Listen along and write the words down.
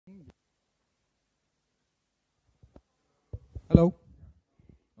Hello.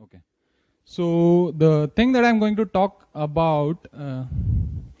 Okay. So the thing that I'm going to talk about, I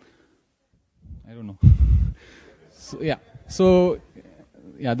don't know. So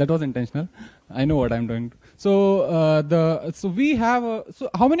that was intentional. I know what I'm doing. So we have. So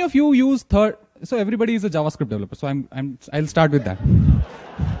how many of you use third? So everybody is a JavaScript developer. So I'll start with that.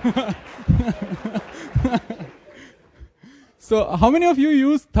 So how many of you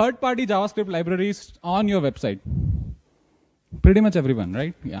use third-party JavaScript libraries on your website? Pretty much everyone,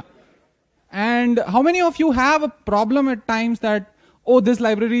 right? Yeah. And how many of you have a problem at times that, oh, this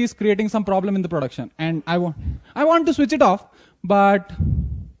library is creating some problem in the production, and I want to switch it off, but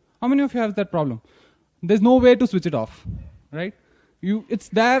how many of you have that problem? There's no way to switch it off, right? It's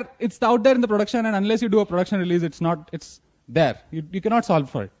there, it's out there in the production, and unless you do a production release, it's there. You cannot solve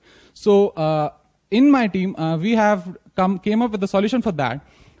for it. So in my team, we have came up with a solution for that,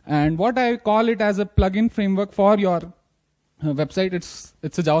 and what I call it as a plugin framework for your website. It's a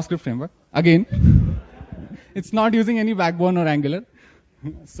JavaScript framework. Again, it's not using any Backbone or Angular.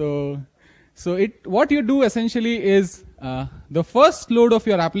 So what you do essentially is the first load of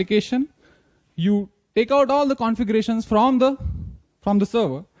your application, you take out all the configurations from the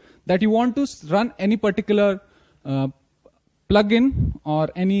server that you want to run any particular plugin or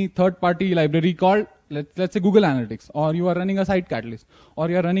any third-party library called, let's say, Google Analytics, or you are running a site catalyst, or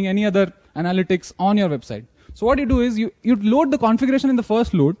you are running any other analytics on your website. So what you do is you load the configuration in the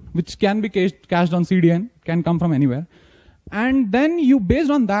first load, which can be cached on CDN, can come from anywhere, and then based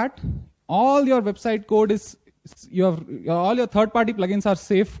on that, all your website code is all your third-party plugins are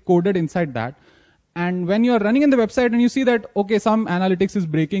safe coded inside that. And when you are running in the website and you see that, okay, some analytics is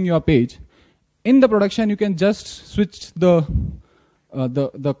breaking your page, in the production you can just switch the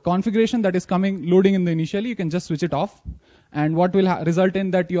configuration that is loading in the initially, you can just switch it off, and what will result in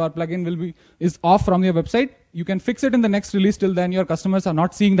that your plugin is off from your website. You can fix it in the next release. Till then your customers are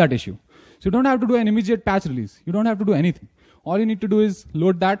not seeing that issue. So you don't have to do an immediate patch release. You don't have to do anything. All you need to do is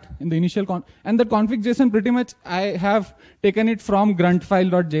load that in the initial and the config.json, pretty much I have taken it from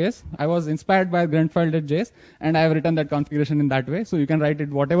gruntfile.js. I was inspired by gruntfile.js, and I have written that configuration in that way. So you can write it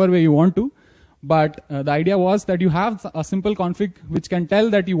whatever way you want to. But the idea was that you have a simple config which can tell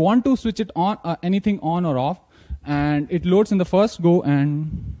that you want to switch it on, anything on or off, and it loads in the first go,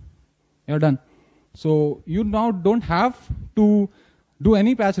 and you're done. So you now don't have to do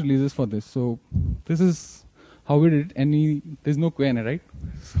any patch releases for this. So this is how we did it. There's no Q&A, right?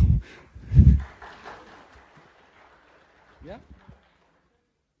 So yeah.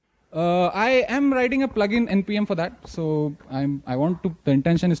 I am writing a plugin npm for that. So the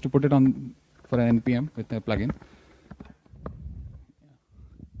intention is to put it on for an npm with a plugin.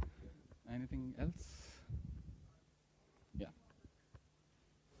 Anything else? Yeah.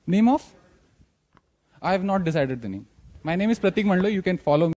 Name of? I have not decided the name. My name is Pratik Mandlo. You can follow me.